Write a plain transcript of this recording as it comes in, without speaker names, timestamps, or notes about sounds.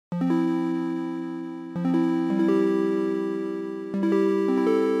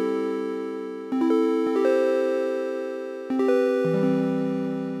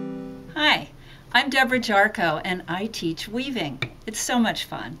Deborah Jarko, and I teach weaving. It's so much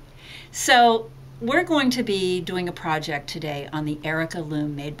fun. So we're going to be doing a project today on the Erica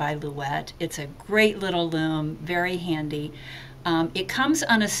loom made by Louet. It's a great little loom, very handy. It comes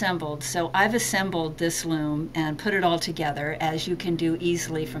unassembled, so I've assembled this loom and put it all together, as you can do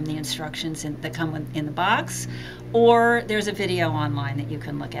easily from the instructions that come in the box, or there's a video online that you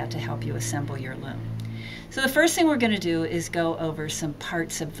can look at to help you assemble your loom. So the first thing we're going to do is go over some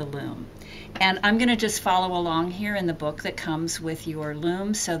parts of the loom. And I'm going to just follow along here in the book that comes with your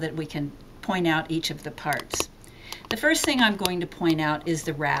loom so that we can point out each of the parts. The first thing I'm going to point out is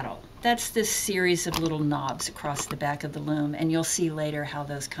the rattle. That's this series of little knobs across the back of the loom, and you'll see later how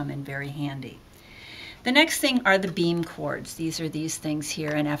those come in very handy. The next thing are the beam cords. These are these things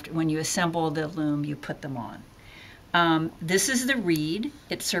here, and when you assemble the loom, you put them on. This is the reed.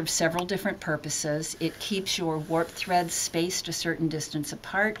 It serves several different purposes. It keeps your warp threads spaced a certain distance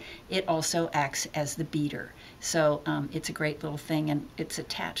apart. It also acts as the beater. So it's a great little thing, and it's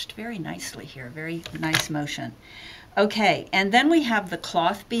attached very nicely here. Very nice motion. Okay, and then we have the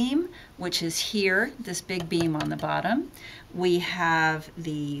cloth beam, which is here, this big beam on the bottom. We have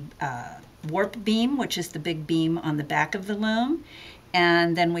the warp beam, which is the big beam on the back of the loom.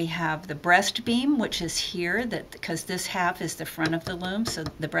 And then we have the breast beam, which is here, because this half is the front of the loom, so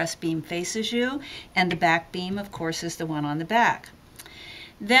the breast beam faces you. And the back beam, of course, is the one on the back.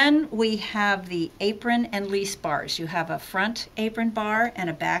 Then we have the apron and lease bars. You have a front apron bar and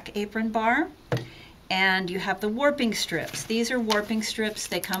a back apron bar. And you have the warping strips. These are warping strips.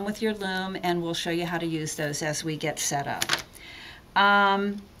 They come with your loom, and we'll show you how to use those as we get set up.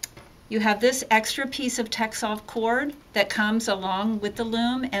 You have this extra piece of Texol cord that comes along with the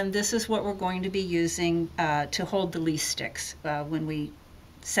loom, and this is what we're going to be using to hold the lease sticks when we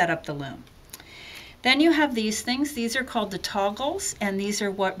set up the loom. Then you have these things. These are called the toggles, and these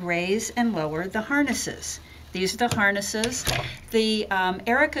are what raise and lower the harnesses. These are the harnesses. The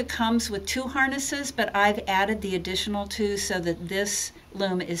Erica comes with 2 harnesses, but I've added the additional 2 so that this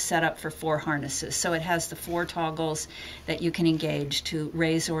loom is set up for 4 harnesses. So it has the 4 toggles that you can engage to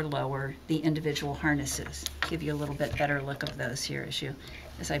raise or lower the individual harnesses. Give you a little bit better look of those here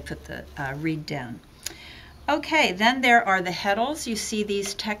as I put the reed down. Okay, then there are the heddles. You see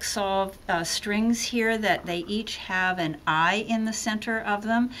these Texol strings here that they each have an eye in the center of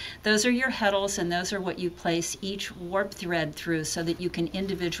them. Those are your heddles, and those are what you place each warp thread through so that you can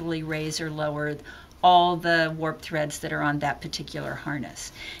individually raise or lower all the warp threads that are on that particular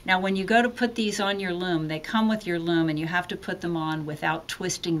harness. Now when you go to put these on your loom, they come with your loom, and you have to put them on without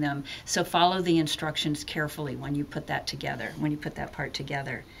twisting them. So follow the instructions carefully when you put that together, when you put that part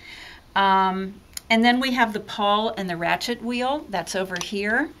together. And then we have the pawl and the ratchet wheel. That's over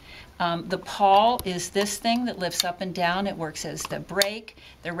here. The pawl is this thing that lifts up and down. It works as the brake.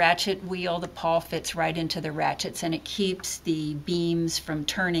 The ratchet wheel, the pawl fits right into the ratchets, and it keeps the beams from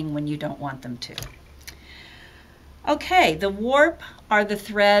turning when you don't want them to. Okay, the warp are the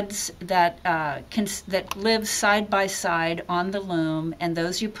threads that live side by side on the loom, and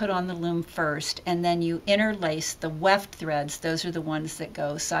those you put on the loom first, and then you interlace the weft threads. Those are the ones that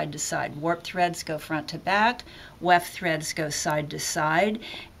go side to side. Warp threads go front to back, weft threads go side to side,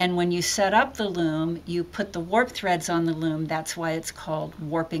 and when you set up the loom, you put the warp threads on the loom. That's why it's called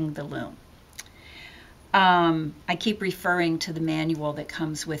warping the loom. I keep referring to the manual that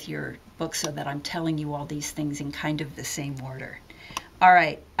comes with your book so that I'm telling you all these things in kind of the same order. All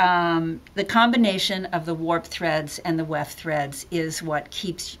right, the combination of the warp threads and the weft threads is what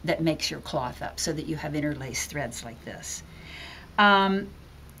makes your cloth up, so that you have interlaced threads like this.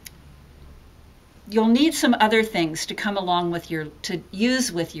 You'll need some other things to come along with to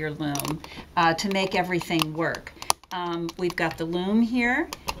use with your loom to make everything work. We've got the loom here,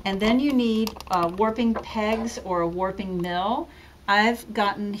 and then you need warping pegs or a warping mill. I've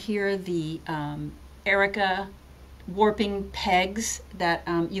gotten here the Erica warping pegs that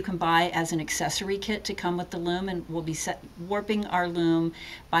you can buy as an accessory kit to come with the loom, and we'll be warping our loom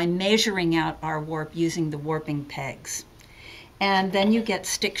by measuring out our warp using the warping pegs. And then you get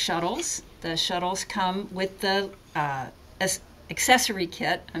stick shuttles. The shuttles come with the accessory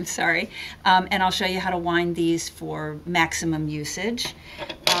kit, I'm sorry, and I'll show you how to wind these for maximum usage.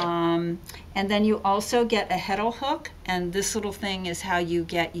 And then you also get a heddle hook, and this little thing is how you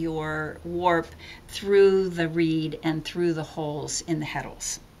get your warp through the reed and through the holes in the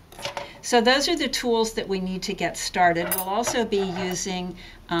heddles. So those are the tools that we need to get started. We'll also be using,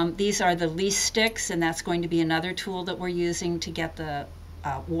 these are the lease sticks, and that's going to be another tool that we're using to get the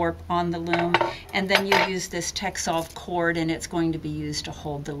warp on the loom. And then you use this Texol cord, and it's going to be used to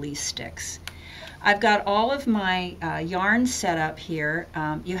hold the lease sticks. I've got all of my yarn set up here.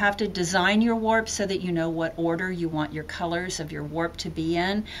 You have to design your warp so that you know what order you want your colors of your warp to be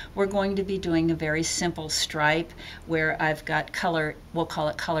in. We're going to be doing a very simple stripe where I've got color, we'll call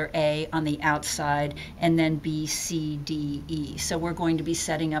it color A on the outside, and then B, C, D, E. So we're going to be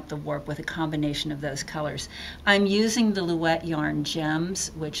setting up the warp with a combination of those colors. I'm using the Louet yarn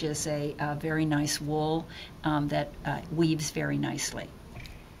Gems, which is a very nice wool that weaves very nicely.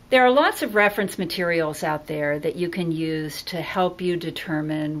 There are lots of reference materials out there that you can use to help you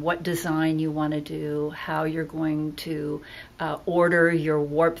determine what design you want to do, how you're going to order your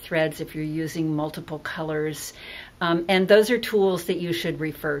warp threads if you're using multiple colors. And those are tools that you should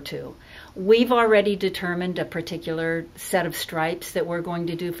refer to. We've already determined a particular set of stripes that we're going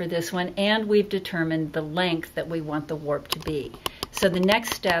to do for this one, and we've determined the length that we want the warp to be. So the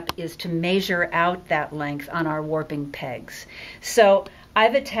next step is to measure out that length on our warping pegs. So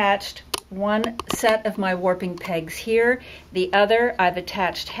I've attached one set of my warping pegs here. The other I've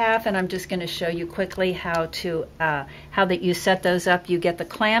attached half, and I'm just going to show you quickly how that you set those up. You get the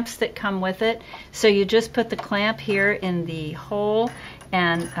clamps that come with it. So you just put the clamp here in the hole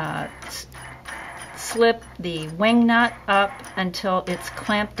and slip the wing nut up until it's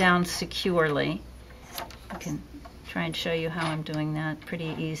clamped down securely. I can try and show you how I'm doing that.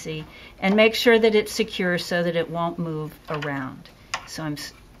 Pretty easy. And make sure that it's secure so that it won't move around. So I'm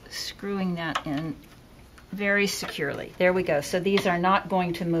screwing that in very securely. There we go. So these are not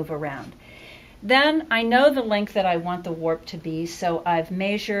going to move around. Then I know the length that I want the warp to be, so I've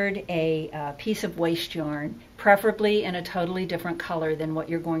measured a piece of waste yarn, preferably in a totally different color than what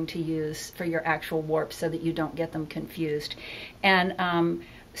you're going to use for your actual warp so that you don't get them confused. And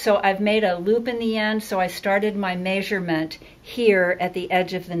so I've made a loop in the end, so I started my measurement here at the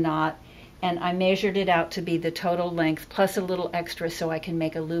edge of the knot, and I measured it out to be the total length plus a little extra so I can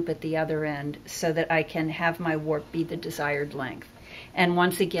make a loop at the other end so that I can have my warp be the desired length. And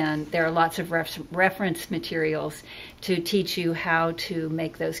once again, there are lots of reference materials to teach you how to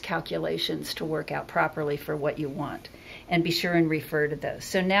make those calculations to work out properly for what you want. And be sure and refer to those.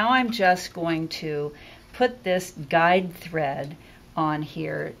 So now I'm just going to put this guide thread on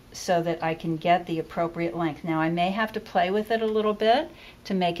here so that I can get the appropriate length. Now I may have to play with it a little bit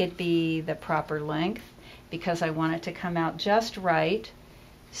to make it be the proper length because I want it to come out just right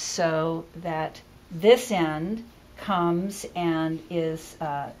so that this end comes and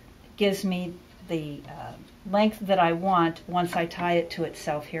gives me the length that I want once I tie it to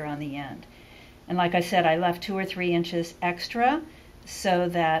itself here on the end. And like I said, I left 2 or 3 inches extra so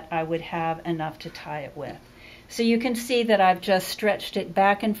that I would have enough to tie it with. So you can see that I've just stretched it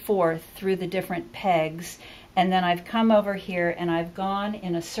back and forth through the different pegs, and then I've come over here and I've gone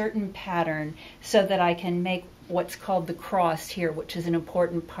in a certain pattern so that I can make what's called the cross here, which is an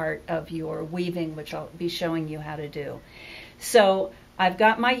important part of your weaving, which I'll be showing you how to do. So I've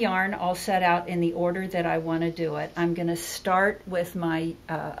got my yarn all set out in the order that I want to do it. I'm going to start with my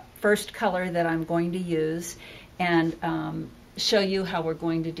first color that I'm going to use and show you how we're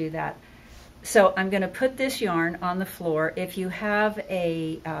going to do that. So I'm going to put this yarn on the floor. If you have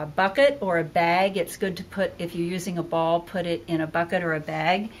a bucket or a bag, it's good to put, if you're using a ball, put it in a bucket or a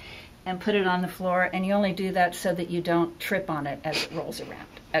bag and put it on the floor. And you only do that so that you don't trip on it as it rolls around.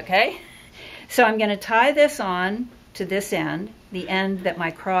 Okay? So I'm going to tie this on to this end, the end that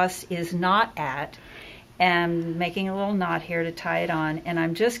my cross is not at, and making a little knot here to tie it on. And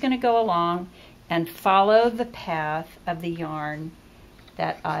I'm just going to go along and follow the path of the yarn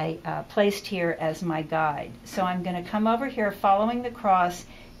that I placed here as my guide. So I'm going to come over here following the cross,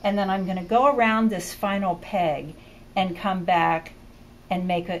 and then I'm going to go around this final peg and come back and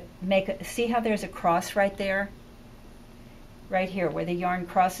make a, see how there's a cross right there? Right here where the yarn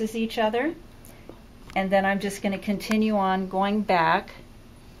crosses each other. And then I'm just going to continue on going back,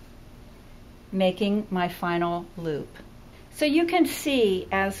 making my final loop. So you can see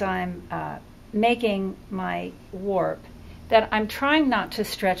as I'm making my warp that I'm trying not to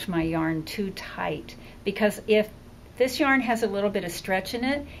stretch my yarn too tight, because if this yarn has a little bit of stretch in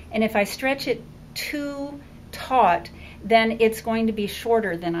it, and if I stretch it too taut, then it's going to be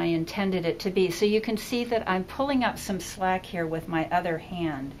shorter than I intended it to be. So you can see that I'm pulling up some slack here with my other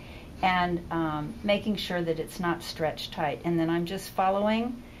hand and making sure that it's not stretched tight. And then I'm just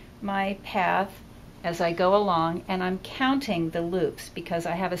following my path as I go along, and I'm counting the loops because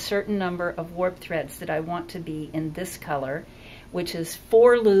I have a certain number of warp threads that I want to be in this color, which is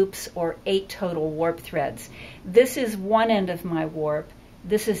 4 loops or 8 total warp threads. This is one end of my warp,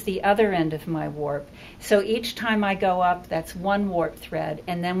 this is the other end of my warp. So each time I go up, that's one warp thread,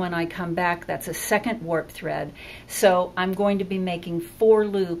 and then when I come back, that's a second warp thread. So I'm going to be making 4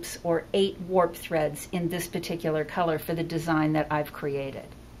 loops or 8 warp threads in this particular color for the design that I've created.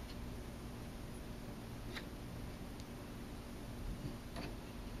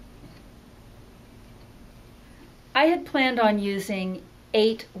 I had planned on using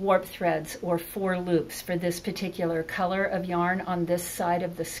 8 warp threads or 4 loops for this particular color of yarn on this side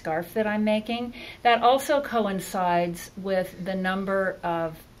of the scarf that I'm making. That also coincides with the number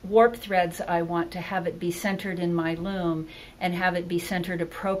of warp threads I want to have it be centered in my loom and have it be centered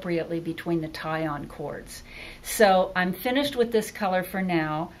appropriately between the tie-on cords. So I'm finished with this color for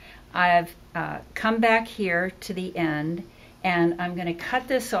now. I've come back here to the end, and I'm going to cut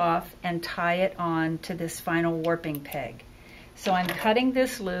this off and tie it on to this final warping peg. So I'm cutting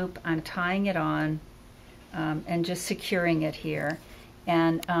this loop, I'm tying it on, and just securing it here.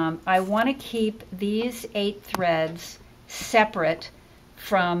 And I want to keep these 8 threads separate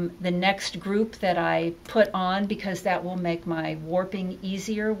from the next group that I put on, because that will make my warping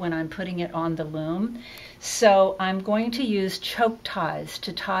easier when I'm putting it on the loom. So I'm going to use choke ties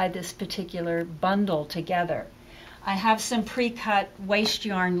to tie this particular bundle together. I have some pre-cut waste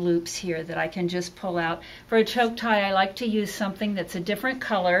yarn loops here that I can just pull out. For a choke tie, I like to use something that's a different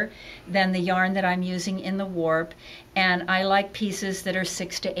color than the yarn that I'm using in the warp, and I like pieces that are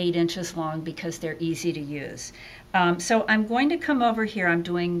 6 to 8 inches long because they're easy to use. So I'm going to come over here. I'm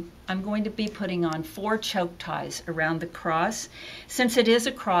going to be putting on 4 choke ties around the cross. Since it is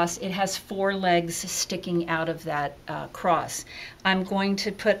a cross, it has 4 legs sticking out of that cross. I'm going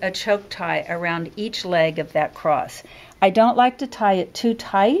to put a choke tie around each leg of that cross. I don't like to tie it too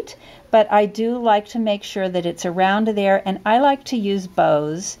tight, but I do like to make sure that it's around there, and I like to use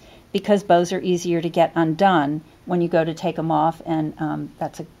bows because bows are easier to get undone when you go to take them off, and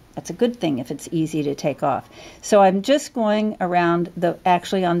that's a good thing if it's easy to take off. So I'm just going around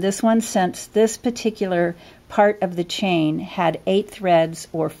actually on this one, since this particular part of the chain had 8 threads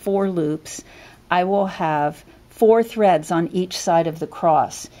or 4 loops, I will have 4 threads on each side of the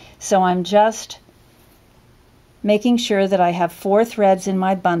cross. So I'm just making sure that I have 4 threads in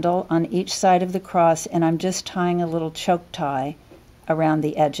my bundle on each side of the cross, and I'm just tying a little choke tie around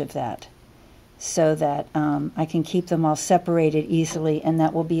the edge of that, so that I can keep them all separated easily, and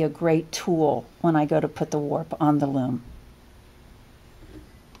that will be a great tool when I go to put the warp on the loom.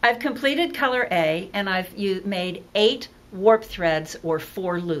 I've completed color A, and I've made 8 warp threads or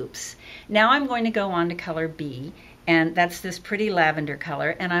 4 loops. Now I'm going to go on to color B, and that's this pretty lavender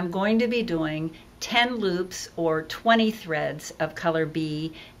color, and I'm going to be doing 10 loops or 20 threads of color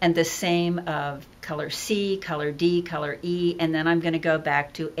B, and the same of color C, color D, color E, and then I'm going to go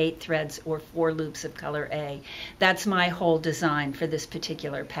back to 8 threads or 4 loops of color A. That's my whole design for this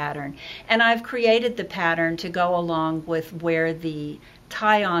particular pattern. And I've created the pattern to go along with where the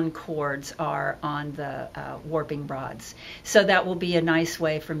tie-on cords are on the warping rods. So that will be a nice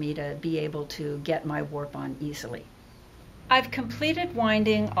way for me to be able to get my warp on easily. I've completed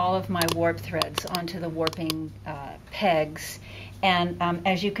winding all of my warp threads onto the warping pegs, and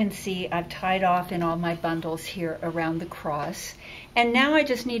as you can see, I've tied off in all my bundles here around the cross. And now I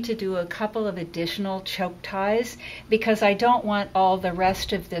just need to do a couple of additional choke ties because I don't want all the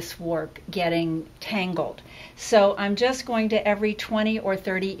rest of this warp getting tangled. So I'm just going to, every 20 or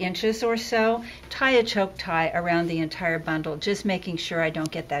 30 inches or so, tie a choke tie around the entire bundle, just making sure I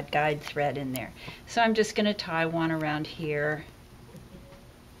don't get that guide thread in there. So I'm just going to tie one around here,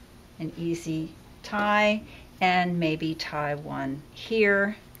 an easy tie, and maybe tie one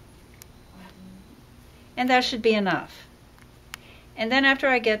here, and that should be enough. And then after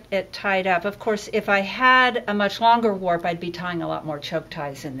I get it tied up, of course, if I had a much longer warp, I'd be tying a lot more choke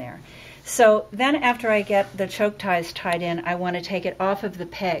ties in there. So then after I get the choke ties tied in, I want to take it off of the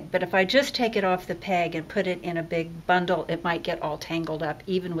peg. But if I just take it off the peg and put it in a big bundle, it might get all tangled up,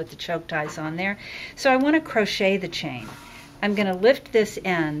 even with the choke ties on there. So I want to crochet the chain. I'm going to lift this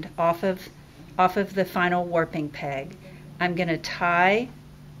end off of the final warping peg. I'm going to tie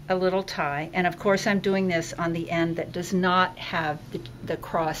a little tie, and of course I'm doing this on the end that does not have the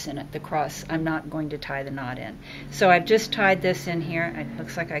cross in it. The cross, I'm not going to tie the knot in. So I've just tied this in here. It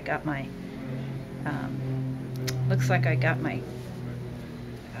looks like I got my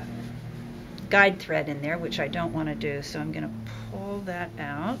guide thread in there, which I don't want to do, so I'm going to pull that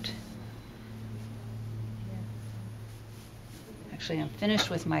out. Actually, I'm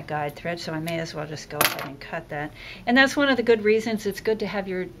finished with my guide thread, so I may as well just go ahead and cut that. And that's one of the good reasons it's good to have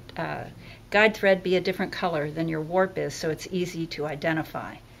your guide thread be a different color than your warp is, so it's easy to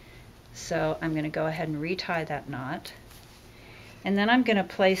identify. So I'm going to go ahead and retie that knot. And then I'm going to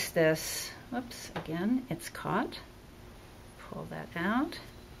place this, oops, again, it's caught. Pull that out.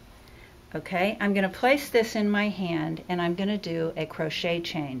 Okay, I'm going to place this in my hand and I'm going to do a crochet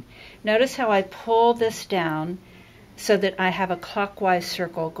chain. Notice how I pull this down so that I have a clockwise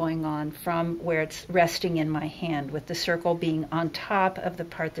circle going on from where it's resting in my hand, with the circle being on top of the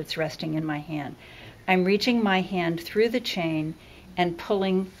part that's resting in my hand. I'm reaching my hand through the chain and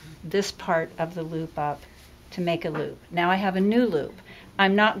pulling this part of the loop up to make a loop. Now I have a new loop.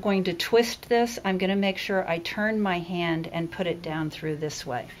 I'm not going to twist this. I'm going to make sure I turn my hand and put it down through this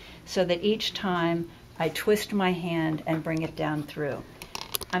way, so that each time I twist my hand and bring it down through.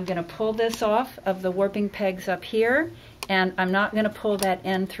 I'm going to pull this off of the warping pegs up here, and I'm not going to pull that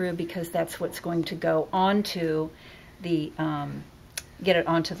end through because that's what's going to go onto the, get it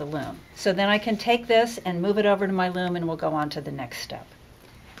onto the loom. So then I can take this and move it over to my loom and we'll go on to the next step.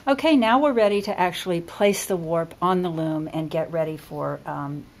 Okay, now we're ready to actually place the warp on the loom and get ready for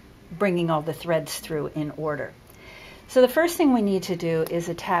bringing all the threads through in order. So the first thing we need to do is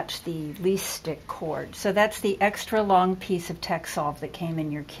attach the least stick cord. So that's the extra long piece of Texsolve that came in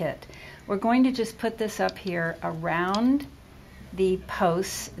your kit. We're going to just put this up here around the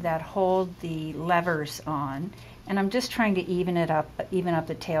posts that hold the levers on, and I'm just trying to even up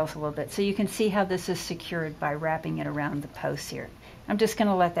the tails a little bit. So you can see how this is secured by wrapping it around the posts here. I'm just going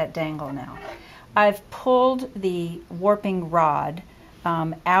to let that dangle now. I've pulled the warping rod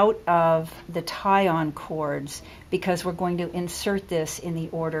out of the tie-on cords because we're going to insert this in the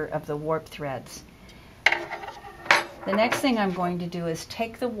order of the warp threads. The next thing I'm going to do is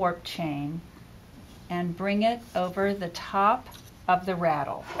take the warp chain and bring it over the top of the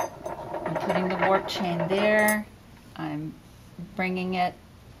rattle. I'm putting the warp chain there. I'm bringing it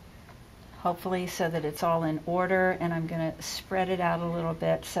hopefully so that it's all in order, and I'm going to spread it out a little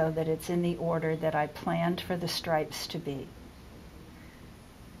bit so that it's in the order that I planned for the stripes to be.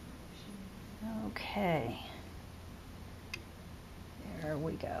 Okay, there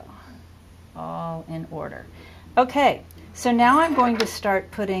we go, all in order. Okay, so now I'm going to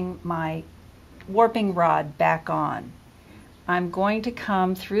start putting my warping rod back on. I'm going to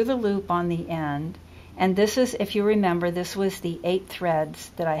come through the loop on the end, and this is, if you remember, this was the 8 threads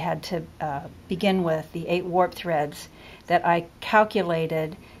that I had to begin with, the 8 warp threads that I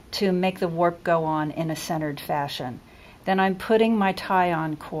calculated to make the warp go on in a centered fashion. Then I'm putting my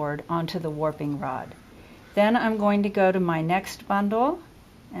tie-on cord onto the warping rod. Then I'm going to go to my next bundle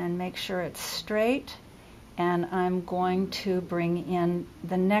and make sure it's straight, and I'm going to bring in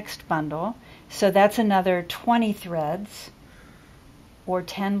the next bundle. So that's another 20 threads or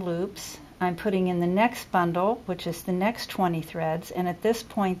 10 loops. I'm putting in the next bundle, which is the next 20 threads, and at this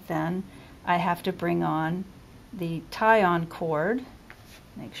point then I have to bring on the tie-on cord.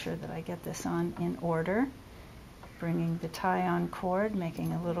 Make sure that I get this on in order. Bringing the tie-on cord,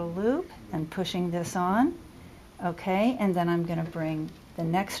 making a little loop, and pushing this on. Okay, and then I'm going to bring the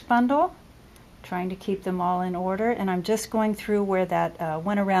next bundle, trying to keep them all in order, and I'm just going through where that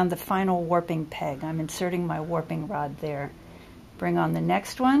went around the final warping peg. I'm inserting my warping rod there. Bring on the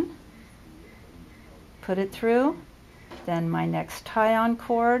next one, put it through, then my next tie-on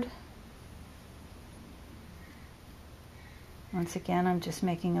cord. Once again, I'm just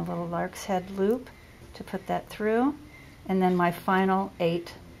making a little lark's head loop to put that through, and then my final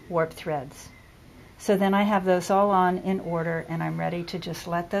 8 warp threads. So then I have those all on in order, and I'm ready to just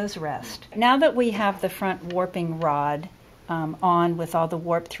let those rest. Now that we have the front warping rod on with all the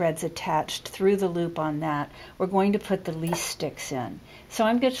warp threads attached through the loop on that, we're going to put the least sticks in. So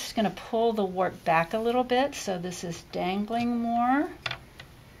I'm just going to pull the warp back a little bit so this is dangling more,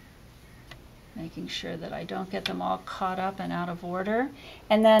 making sure that I don't get them all caught up and out of order.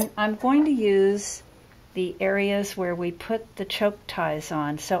 And then I'm going to use the areas where we put the choke ties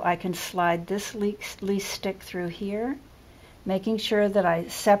on, so I can slide this least stick through here, making sure that I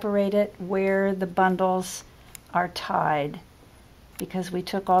separate it where the bundles are tied, because we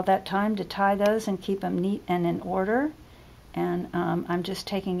took all that time to tie those and keep them neat and in order, and I'm just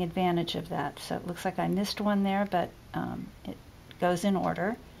taking advantage of that. So it looks like I missed one there, but it goes in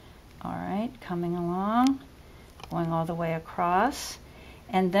order. All right, coming along, going all the way across.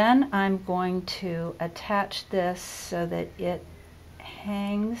 And then I'm going to attach this so that it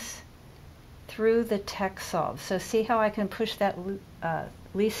hangs through the Texsolve. So see how I can push that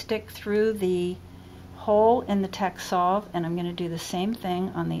least stick through the hole in the Texsolve, and I'm going to do the same thing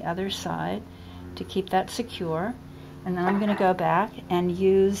on the other side to keep that secure. And then I'm going to go back and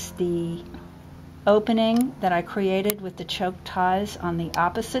use the opening that I created with the choke ties on the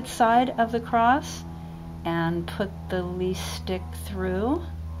opposite side of the cross and put the least stick through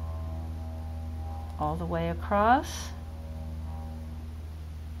all the way across.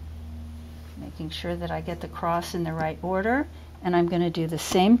 making sure that I get the cross in the right order. And I'm going to do the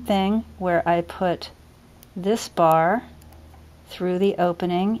same thing where I put this bar through the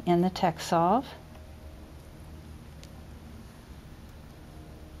opening in the Texsolve.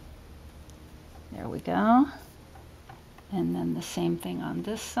 There we go. And then the same thing on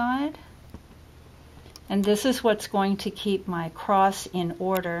this side. And this is what's going to keep my cross in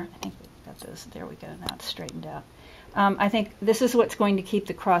order. I think we've got those. There we go. Now it's straightened out. I think this is what's going to keep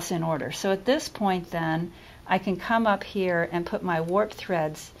the cross in order. So at this point then, I can come up here and put my warp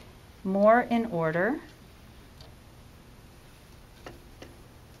threads more in order.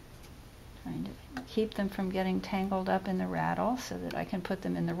 Trying to keep them from getting tangled up in the rattle so that I can put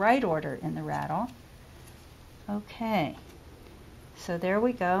them in the right order in the rattle. Okay, so there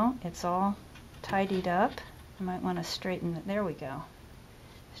we go. It's all tidied up. I might want to straighten it. There we go.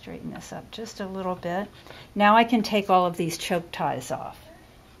 Straighten this up just a little bit. Now I can take all of these choke ties off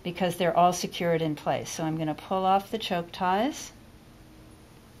because they're all secured in place. So I'm going to pull off the choke ties,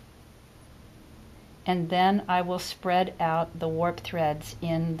 and then I will spread out the warp threads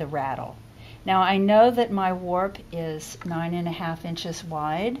in the rattle. Now I know that my warp is 9.5 inches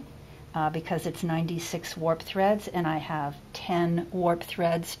wide because it's 96 warp threads, and I have 10 warp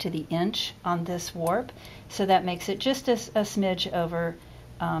threads to the inch on this warp, so that makes it just a smidge over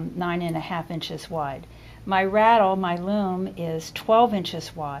 9.5 inches wide. My rattle, my loom, is 12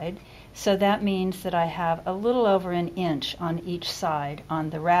 inches wide, so that means that I have a little over an inch on each side on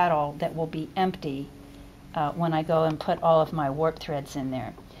the rattle that will be empty when I go and put all of my warp threads in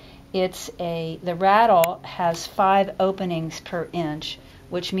there. The rattle has 5 openings per inch,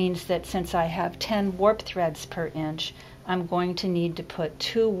 which means that since I have 10 warp threads per inch, I'm going to need to put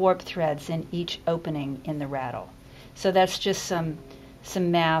 2 warp threads in each opening in the rattle. So that's just some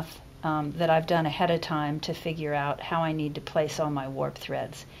math that I've done ahead of time to figure out how I need to place all my warp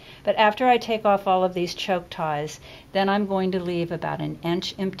threads. But after I take off all of these choke ties, then I'm going to leave about an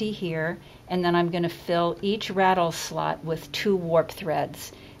inch empty here, and then I'm going to fill each rattle slot with 2 warp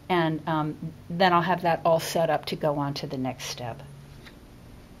threads, and then I'll have that all set up to go on to the next step.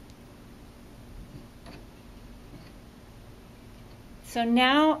 So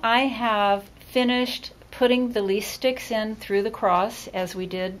now I have finished putting the least sticks in through the cross as we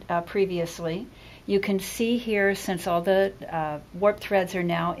did previously. You can see here, since all the warp threads are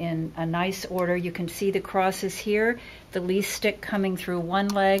now in a nice order, you can see the crosses here, the least stick coming through one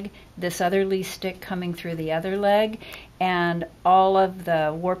leg, this other least stick coming through the other leg, and all of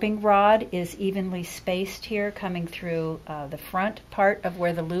the warping rod is evenly spaced here coming through the front part of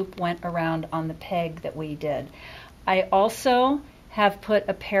where the loop went around on the peg that we did. I also have put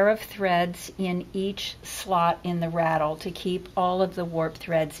a pair of threads in each slot in the rattle to keep all of the warp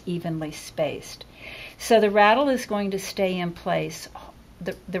threads evenly spaced. So the rattle is going to stay in place.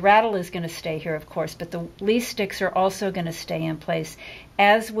 The rattle is going to stay here, of course, but the least sticks are also going to stay in place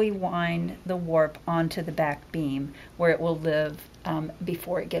as we wind the warp onto the back beam where it will live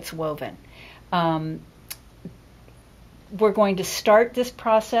before it gets woven. We're going to start this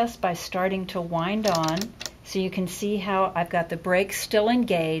process by starting to wind on. So you can see how I've got the brakes still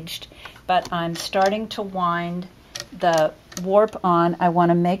engaged, but I'm starting to wind the warp on. I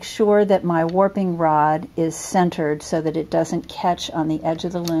want to make sure that my warping rod is centered so that it doesn't catch on the edge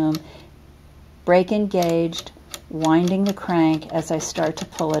of the loom. Brake engaged, winding the crank as I start to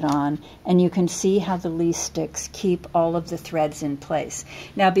pull it on, and you can see how the least sticks keep all of the threads in place.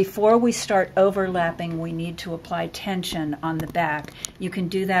 Now before we start overlapping, we need to apply tension on the back. You can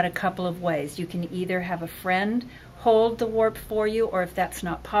do that a couple of ways. You can either have a friend hold the warp for you, or if that's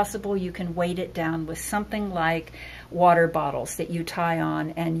not possible, you can weight it down with something like water bottles that you tie on,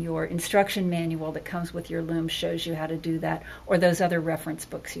 and your instruction manual that comes with your loom shows you how to do that, or those other reference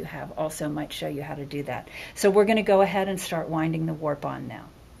books you have also might show you how to do that. So we're going to go ahead and start winding the warp on now.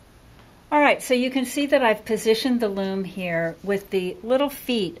 All right, so you can see that I've positioned the loom here with the little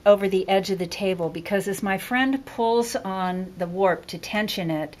feet over the edge of the table, because as my friend pulls on the warp to tension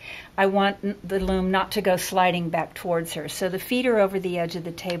it, I want the loom not to go sliding back towards her. So the feet are over the edge of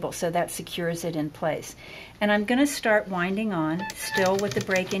the table, so that secures it in place. And I'm going to start winding on, still with the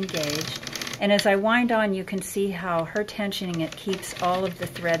brake engaged. And as I wind on, you can see how her tensioning it keeps all of the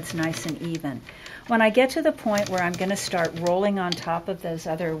threads nice and even. When I get to the point where I'm going to start rolling on top of those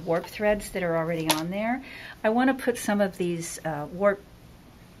other warp threads that are already on there, I want to put some of these warp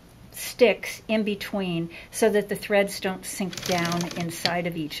sticks in between so that the threads don't sink down inside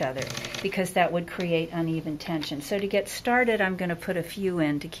of each other, because that would create uneven tension. So to get started, I'm going to put a few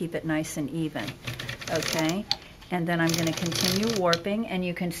in to keep it nice and even. Okay, and then I'm going to continue warping, and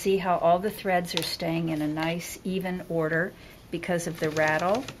you can see how all the threads are staying in a nice even order because of the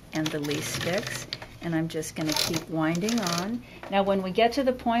rattle and the leaf sticks. And I'm just going to keep winding on. Now when we get to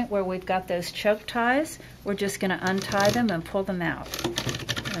the point where we've got those choke ties, we're just going to untie them and pull them out.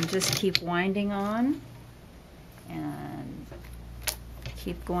 And just keep winding on and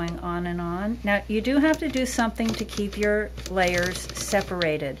keep going on and on. Now you do have to do something to keep your layers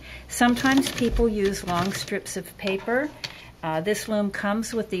separated. Sometimes people use long strips of paper. This loom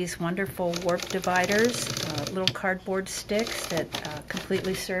comes with these wonderful warp dividers, little cardboard sticks that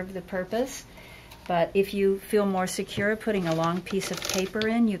completely serve the purpose. But if you feel more secure putting a long piece of paper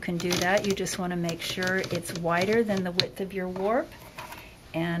in, you can do that. You just want to make sure it's wider than the width of your warp,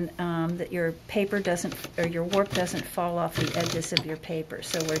 and that your paper doesn't, or your warp doesn't fall off the edges of your paper.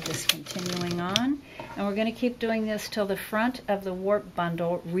 So we're just continuing on, and we're going to keep doing this till the front of the warp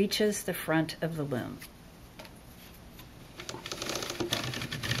bundle reaches the front of the loom.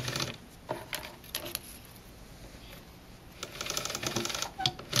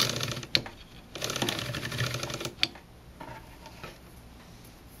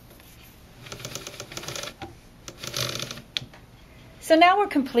 So now we're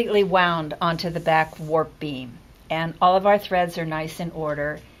completely wound onto the back warp beam, and all of our threads are nice in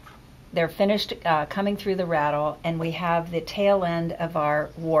order. They're finished coming through the rattle, and we have the tail end of our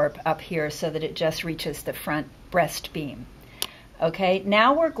warp up here so that it just reaches the front breast beam. Okay,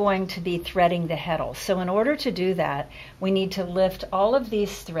 now we're going to be threading the heddle. So in order to do that, we need to lift all of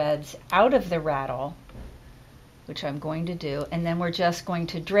these threads out of the rattle, which I'm going to do, and then we're just going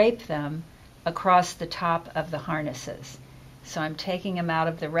to drape them across the top of the harnesses. So I'm taking them out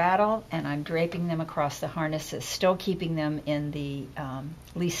of the rattle and I'm draping them across the harnesses, still keeping them in the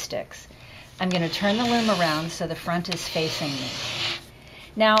leaf sticks. I'm going to turn the loom around so the front is facing me.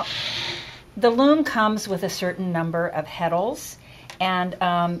 Now, the loom comes with a certain number of heddles, and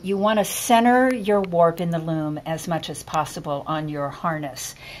you want to center your warp in the loom as much as possible on your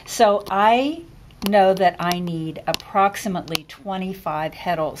harness. So I know that I need approximately 25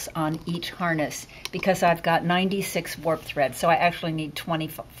 heddles on each harness because I've got 96 warp threads, so I actually need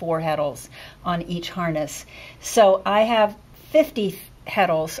 24 heddles on each harness. So I have 50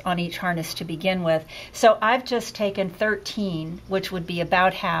 heddles on each harness to begin with, so I've just taken 13, which would be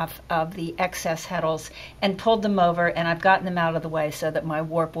about half of the excess heddles, and pulled them over, and I've gotten them out of the way so that my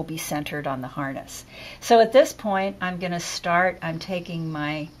warp will be centered on the harness. So at this point I'm going to start,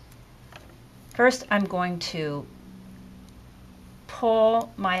 First, I'm going to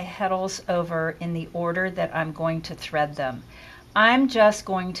pull my heddles over in the order that I'm going to thread them. I'm just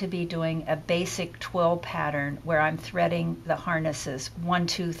going to be doing a basic twill pattern where I'm threading the harnesses 1,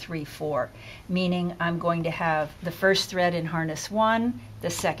 2, 3, 4, meaning I'm going to have the first thread in harness 1, the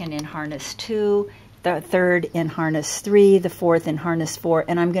second in harness 2, the third in harness 3, the fourth in harness 4,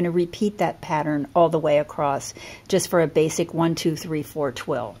 and I'm going to repeat that pattern all the way across just for a basic 1, 2, 3, 4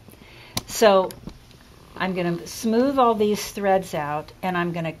 twill. So I'm going to smooth all these threads out, and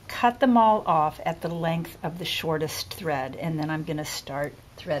I'm going to cut them all off at the length of the shortest thread, and then I'm going to start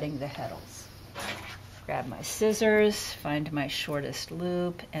threading the heddles. Grab my scissors, find my shortest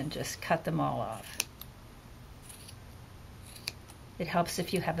loop, and just cut them all off. It helps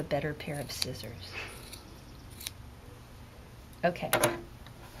if you have a better pair of scissors. Okay,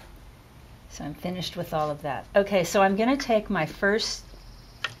 so I'm finished with all of that. Okay, so I'm going to take my first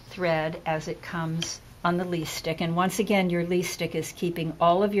thread as it comes on the leaf stick, and once again your leaf stick is keeping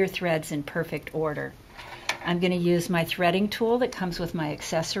all of your threads in perfect order. I'm going to use my threading tool that comes with my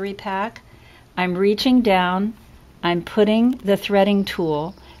accessory pack. I'm reaching down, I'm putting the threading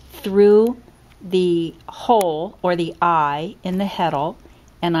tool through the hole or the eye in the heddle,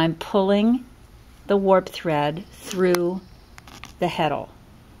 and I'm pulling the warp thread through the heddle.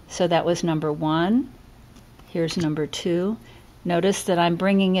 So that was number 1. Here's number 2. Notice that I'm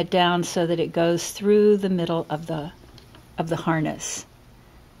bringing it down so that it goes through the middle of the harness.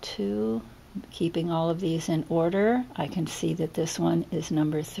 2, keeping all of these in order. I can see that this one is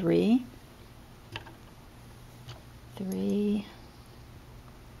number 3. 3,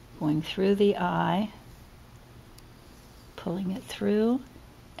 going through the eye, pulling it through,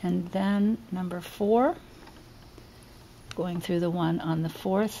 and then number 4, going through the one on the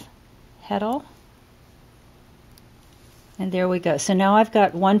 4th heddle. And there we go. So now I've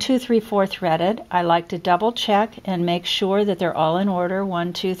got 1, 2, 3, 4 threaded. I like to double check and make sure that they're all in order.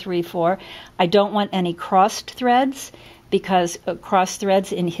 1, 2, 3, 4. I don't want any crossed threads because crossed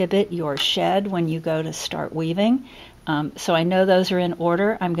threads inhibit your shed when you go to start weaving. So I know those are in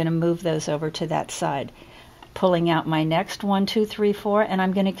order. I'm going to move those over to that side. Pulling out my next 1, 2, 3, 4, and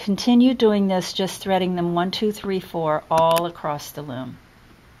I'm going to continue doing this, just threading them 1, 2, 3, 4 all across the loom.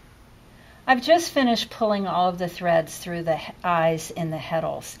 I've just finished pulling all of the threads through the eyes in the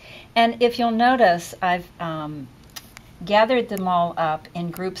heddles. And if you'll notice, I've gathered them all up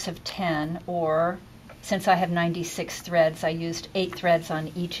in groups of 10, or since I have 96 threads, I used 8 threads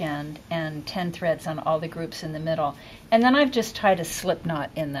on each end and 10 threads on all the groups in the middle. And then I've just tied a slip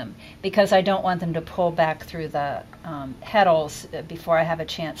knot in them because I don't want them to pull back through the heddles before I have a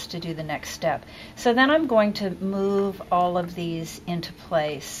chance to do the next step. So then I'm going to move all of these into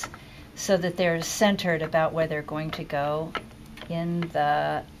place so that they're centered about where they're going to go in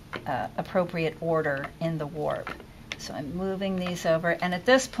the appropriate order in the warp. So I'm moving these over, and at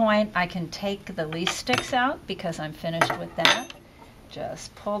this point I can take the least sticks out because I'm finished with that.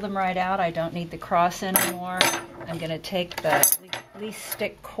 Just pull them right out. I don't need the cross anymore. I'm going to take the least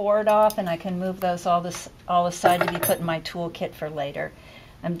stick cord off, and I can move those all aside to be put in my toolkit for later.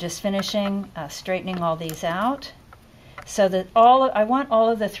 I'm just finishing straightening all these out so that I want all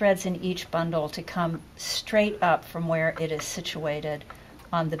of the threads in each bundle to come straight up from where it is situated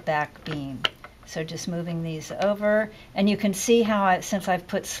on the back beam. So just moving these over, and you can see how since I've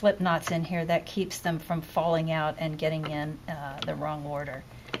put slip knots in here, that keeps them from falling out and getting in the wrong order.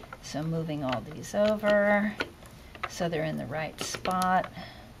 So moving all these over so they're in the right spot.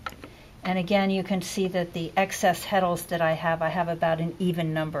 And again, you can see that the excess heddles that I have about an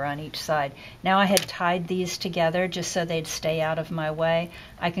even number on each side. Now I had tied these together just so they'd stay out of my way.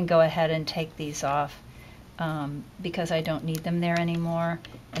 I can go ahead and take these off because I don't need them there anymore,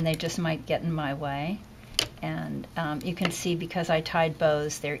 and they just might get in my way. And you can see because I tied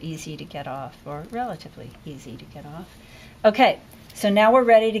bows, they're easy to get off, or relatively easy to get off. Okay, so now we're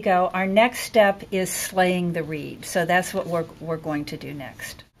ready to go. Our next step is slaying the reed, so that's what we're going to do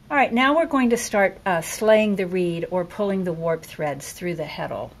next. All right, now we're going to start slaying the reed, or pulling the warp threads through the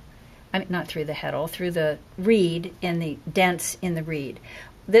heddle. I mean, not through the heddle, through the reed, in the dents in the reed.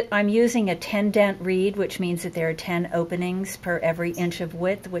 I'm using a 10 dent reed, which means that there are 10 openings per every inch of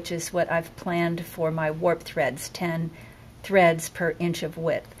width, which is what I've planned for my warp threads, 10 threads per inch of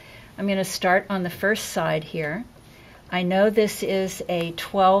width. I'm going to start on the first side here. I know this is a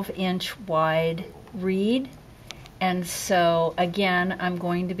 12-inch wide reed, and so again I'm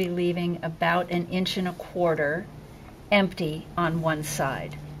going to be leaving about 1.25 inches empty on one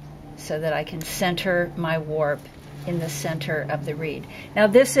side so that I can center my warp in the center of the reed. Now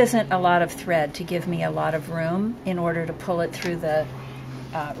this isn't a lot of thread to give me a lot of room in order to pull it through the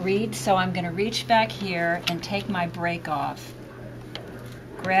reed, so I'm going to reach back here and take my break off,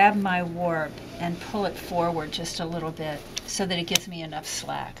 grab my warp and pull it forward just a little bit so that it gives me enough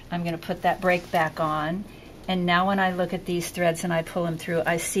slack. I'm going to put that break back on, and now when I look at these threads and I pull them through,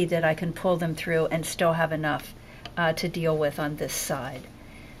 I see that I can pull them through and still have enough to deal with on this side.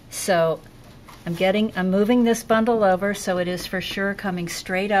 So I'm moving this bundle over so it is for sure coming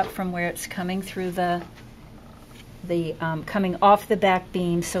straight up from where it's coming through coming off the back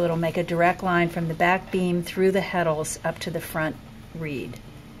beam, so it'll make a direct line from the back beam through the heddles up to the front reed.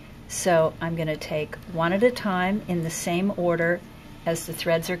 So I'm going to take one at a time in the same order as the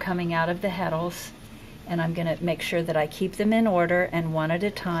threads are coming out of the heddles, and I'm going to make sure that I keep them in order, and one at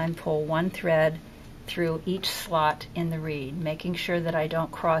a time pull one thread through each slot in the reed, making sure that I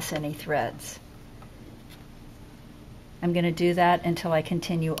don't cross any threads. I'm going to do that until I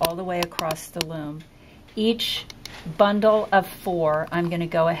continue all the way across the loom. Each bundle of 4, I'm going to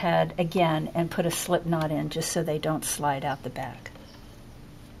go ahead again and put a slip knot in just so they don't slide out the back.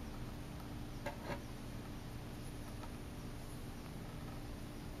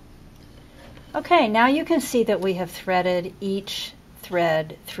 Okay, now you can see that we have threaded each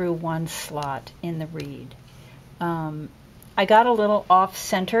thread through one slot in the reed. I got a little off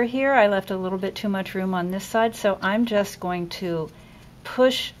center here. I left a little bit too much room on this side, so I'm just going to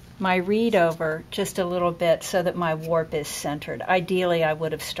push my reed over just a little bit so that my warp is centered. Ideally, I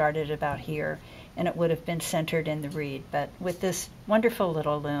would have started about here and it would have been centered in the reed, but with this wonderful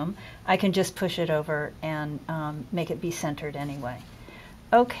little loom, I can just push it over and make it be centered anyway.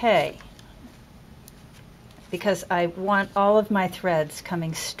 Okay, because I want all of my threads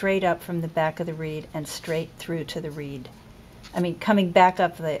coming straight up from the back of the reed and straight through to the reed. I mean, coming back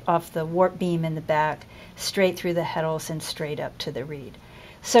up off the warp beam in the back, straight through the heddles and straight up to the reed.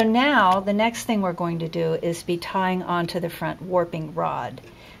 So now the next thing we're going to do is be tying onto the front warping rod.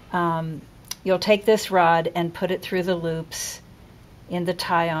 You'll take this rod and put it through the loops in the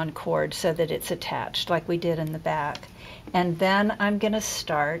tie-on cord so that it's attached like we did in the back. And then I'm going to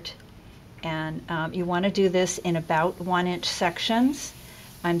start, and you want to do this in about 1-inch sections.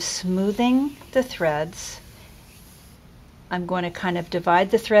 I'm smoothing the threads. I'm going to kind of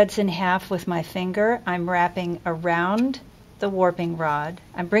divide the threads in half with my finger. I'm wrapping around the warping rod.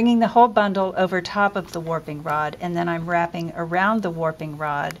 I'm bringing the whole bundle over top of the warping rod, and then I'm wrapping around the warping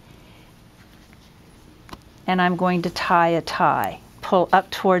rod, and I'm going to tie a tie, pull up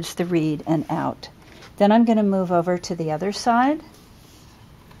towards the reed and out. Then I'm going to move over to the other side,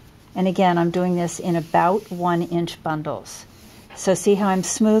 and again I'm doing this in about 1-inch bundles. So see how I'm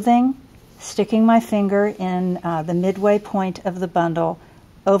smoothing, sticking my finger in the midway point of the bundle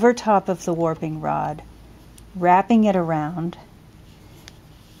over top of the warping rod, wrapping it around,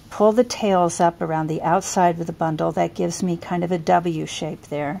 pull the tails up around the outside of the bundle. That gives me kind of a W shape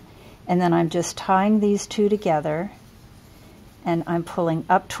there. And then I'm just tying these two together, and I'm pulling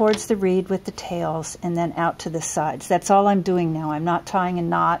up towards the reed with the tails and then out to the sides. That's all I'm doing now. I'm not tying a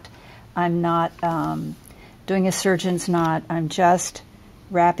knot. I'm not doing a surgeon's knot. I'm just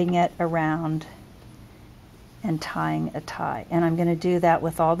wrapping it around and tying a tie. And I'm going to do that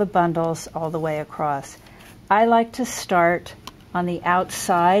with all the bundles all the way across. I like to start on the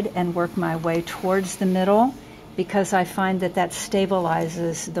outside and work my way towards the middle, because I find that that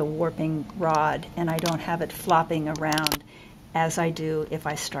stabilizes the warping rod and I don't have it flopping around as I do if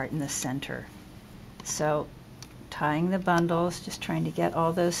I start in the center. So tying the bundles, just trying to get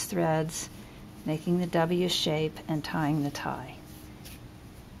all those threads, making the W shape and tying the tie.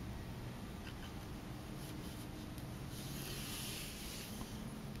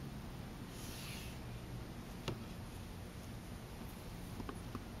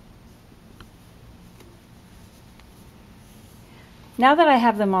 Now that I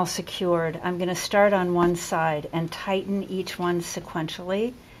have them all secured, I'm going to start on one side and tighten each one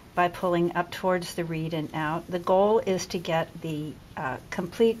sequentially by pulling up towards the reed and out. The goal is to get the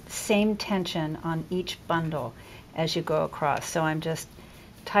complete same tension on each bundle as you go across. So I'm just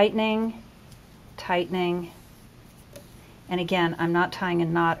tightening, tightening, and again, I'm not tying a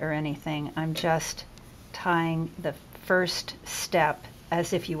knot or anything. I'm just tying the first step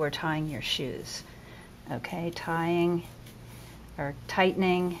as if you were tying your shoes. Okay, tying, or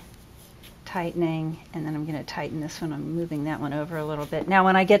tightening, tightening, and then I'm going to tighten this one. I'm moving that one over a little bit. Now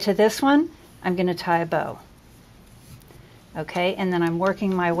when I get to this one, I'm going to tie a bow. Okay, and then I'm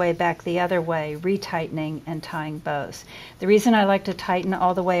working my way back the other way, retightening and tying bows. The reason I like to tighten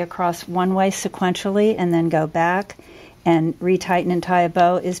all the way across one way sequentially and then go back and retighten and tie a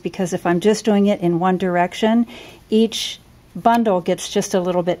bow is because if I'm just doing it in one direction, each bundle gets just a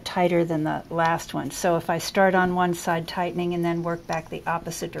little bit tighter than the last one. So if I start on one side tightening and then work back the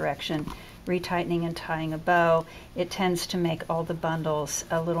opposite direction, retightening and tying a bow, it tends to make all the bundles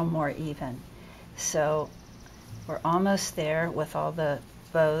a little more even. So we're almost there with all the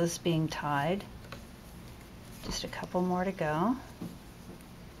bows being tied. Just a couple more to go.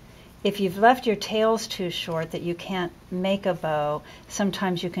 If you've left your tails too short that you can't make a bow,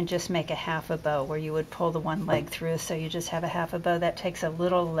 sometimes you can just make a half a bow where you would pull the one leg through, so you just have a half a bow. That takes a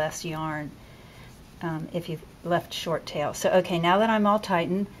little less yarn if you've left short tails. So okay, now that I'm all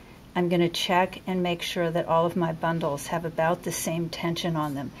tightened, I'm going to check and make sure that all of my bundles have about the same tension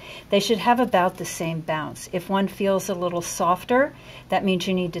on them. They should have about the same bounce. If one feels a little softer, that means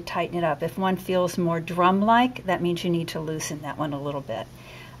you need to tighten it up. If one feels more drum-like, that means you need to loosen that one a little bit.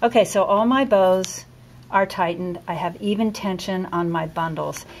 Okay, so all my bows are tightened. I have even tension on my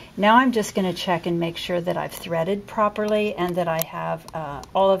bundles. Now I'm just going to check and make sure that I've threaded properly and that I have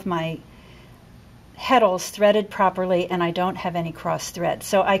all of my heddles threaded properly and I don't have any cross threads.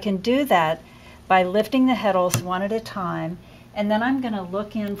 So I can do that by lifting the heddles one at a time, and then I'm going to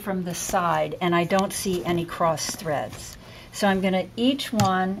look in from the side and I don't see any cross threads. So I'm going to, each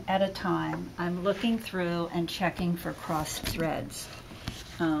one at a time, I'm looking through and checking for cross threads.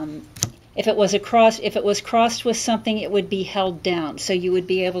 If it was crossed with something, it would be held down, so you would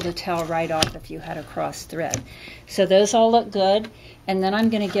be able to tell right off if you had a cross thread. So those all look good, and then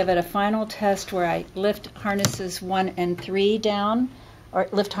I'm going to give it a final test where I lift harnesses 1 and 3 down, or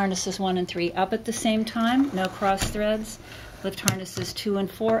lift harnesses 1 and 3 up at the same time, no cross threads. Lift harnesses 2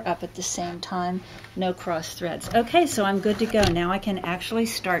 and 4 up at the same time, no cross threads. Okay, so I'm good to go. Now I can actually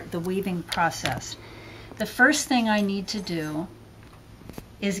start the weaving process. The first thing I need to do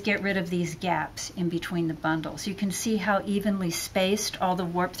is get rid of these gaps in between the bundles. You can see how evenly spaced all the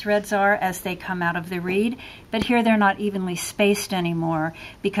warp threads are as they come out of the reed, but here they're not evenly spaced anymore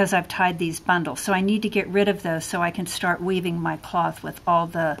because I've tied these bundles. So I need to get rid of those so I can start weaving my cloth with all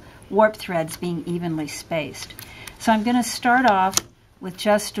the warp threads being evenly spaced. So I'm going to start off with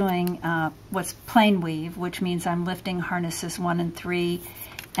just doing what's plain weave, which means I'm lifting harnesses 1 and 3,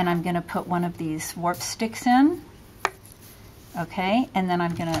 and I'm going to put one of these warp sticks in. Okay, and then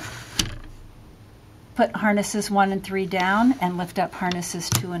I'm going to put harnesses 1 and 3 down and lift up harnesses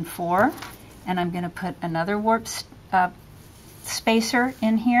 2 and 4, and I'm going to put another warp spacer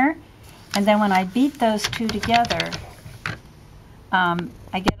in here, and then when I beat those two together,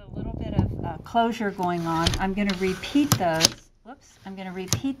 I get a little bit of closure going on. I'm going to repeat those. Whoops! I'm going to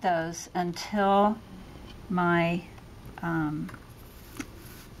repeat those until my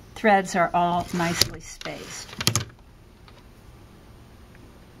threads are all nicely spaced.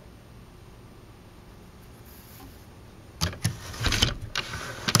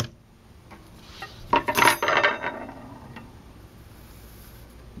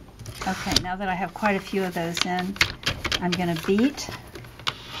 Okay, now that I have quite a few of those in, I'm going to beat.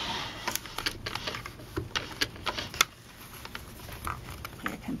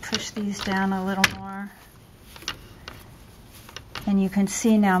 I can push these down a little more. And you can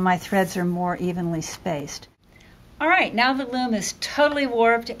see now my threads are more evenly spaced. All right, now the loom is totally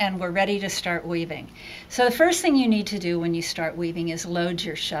warped and we're ready to start weaving. So the first thing you need to do when you start weaving is load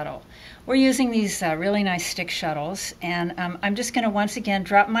your shuttle. We're using these really nice stick shuttles, and I'm just going to once again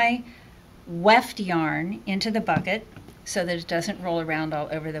drop my weft yarn into the bucket so that it doesn't roll around all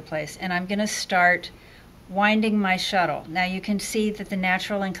over the place. And I'm going to start winding my shuttle. Now you can see that the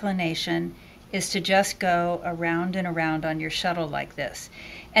natural inclination is to just go around and around on your shuttle like this.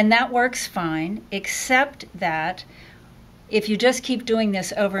 And that works fine, except that if you just keep doing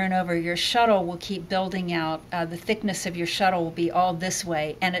this over and over, your shuttle will keep building out. The thickness of your shuttle will be all this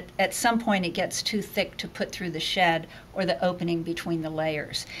way, and at some point it gets too thick to put through the shed or the opening between the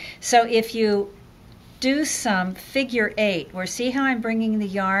layers. So if you do some figure 8, where see how I'm bringing the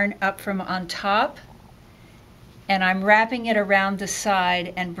yarn up from on top, and I'm wrapping it around the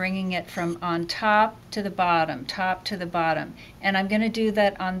side and bringing it from on top to the bottom, top to the bottom. And I'm going to do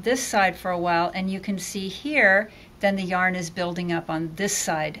that on this side for a while, and you can see here then the yarn is building up on this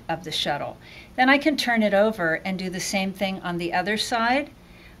side of the shuttle. Then I can turn it over and do the same thing on the other side,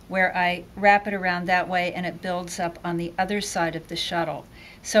 where I wrap it around that way and it builds up on the other side of the shuttle.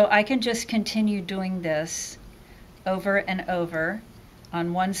 So I can just continue doing this over and over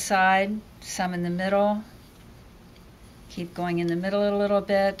on one side, some in the middle, keep going in the middle a little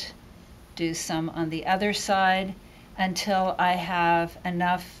bit, do some on the other side until I have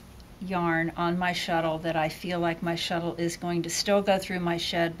enough yarn on my shuttle that I feel like my shuttle is going to still go through my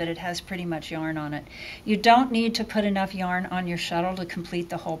shed, but it has pretty much yarn on it. You don't need to put enough yarn on your shuttle to complete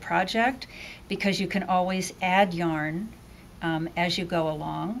the whole project, because you can always add yarn as you go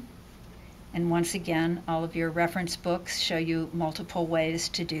along. And once again, all of your reference books show you multiple ways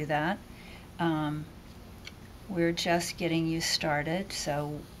to do that. We're just getting you started,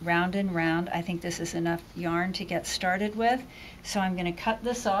 so round and round. I think this is enough yarn to get started with, so I'm going to cut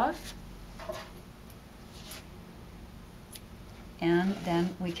this off, and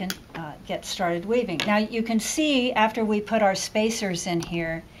then we can get started weaving. Now you can see after we put our spacers in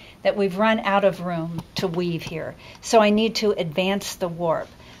here that we've run out of room to weave here, so I need to advance the warp.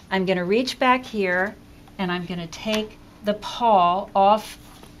 I'm going to reach back here and I'm going to take the pawl off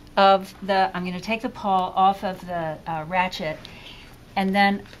of the, ratchet, and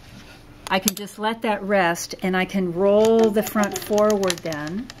then I can just let that rest and I can roll the front forward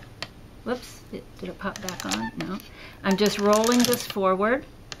then. Whoops, did it pop back on? No. I'm just rolling this forward,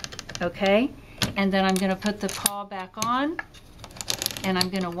 okay? And then I'm going to put the pawl back on, and I'm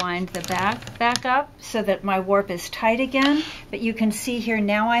going to wind the back up so that my warp is tight again. But you can see here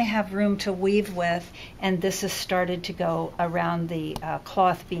now I have room to weave with, and this has started to go around the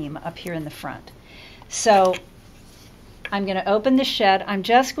cloth beam up here in the front. So I'm going to open the shed. I'm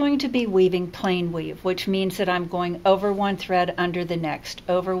just going to be weaving plain weave, which means that I'm going over one thread under the next,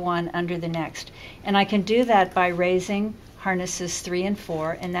 over one under the next. And I can do that by raising harnesses 3 and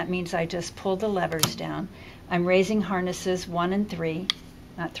 4, and that means I just pull the levers down. I'm raising harnesses 1 and 3,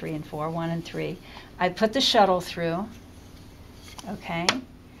 not 3 and 4, 1 and 3. I put the shuttle through, okay?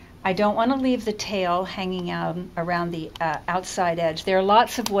 I don't want to leave the tail hanging out around the outside edge. There are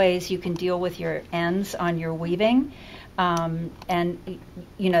lots of ways you can deal with your ends on your weaving, and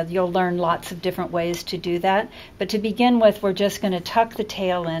you know, you'll learn lots of different ways to do that. But to begin with, we're just going to tuck the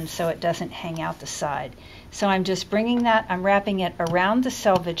tail in so it doesn't hang out the side. So I'm just bringing that, I'm wrapping it around the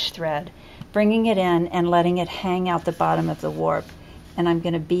selvage thread, bringing it in and letting it hang out the bottom of the warp. And I'm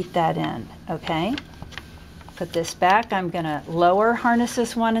going to beat that in, okay? Put this back. I'm going to lower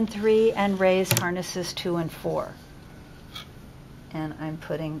harnesses 1 and 3 and raise harnesses 2 and 4. And I'm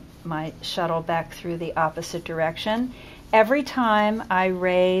putting my shuttle back through the opposite direction. Every time I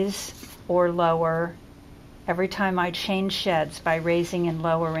raise or lower, every time I change sheds by raising and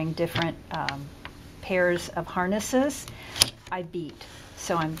lowering different pairs of harnesses, I beat.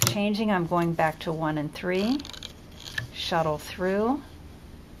 So I'm changing, I'm going back to 1 and 3, shuttle through,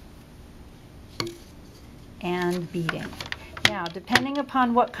 and beating. Now, depending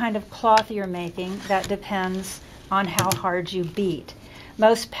upon what kind of cloth you're making, that depends on how hard you beat.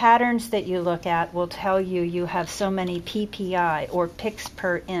 Most patterns that you look at will tell you you have so many PPI, or picks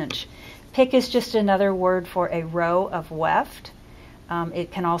per inch. Pick is just another word for a row of weft.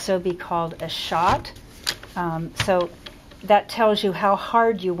 It can also be called a shot. So that tells you how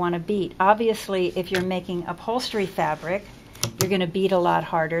hard you want to beat. Obviously, if you're making upholstery fabric, you're going to beat a lot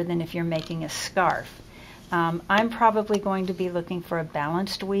harder than if you're making a scarf. I'm probably going to be looking for a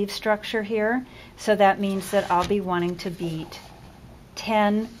balanced weave structure here, so that means that I'll be wanting to beat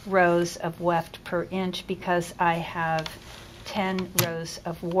 10 rows of weft per inch because I have 10 rows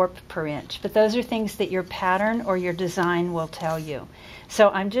of warp per inch. But those are things that your pattern or your design will tell you. So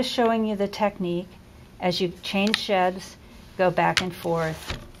I'm just showing you the technique. As you change sheds, go back and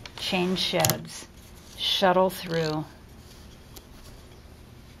forth, change sheds, shuttle through,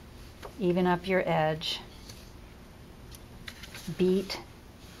 even up your edge, beat,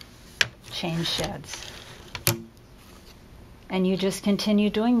 change sheds. And you just continue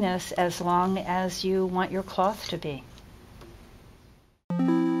doing this as long as you want your cloth to be.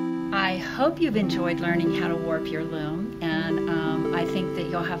 I hope you've enjoyed learning how to warp your loom, and I think that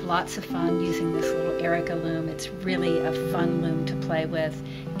you'll have lots of fun using this little Erica loom. It's really a fun loom to play with.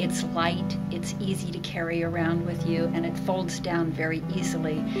 It's light, it's easy to carry around with you, and it folds down very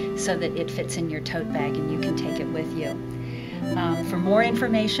easily so that it fits in your tote bag and you can take it with you. For more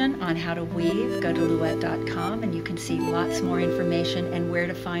information on how to weave, go to louet.com, and you can see lots more information and where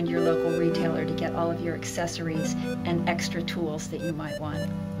to find your local retailer to get all of your accessories and extra tools that you might want.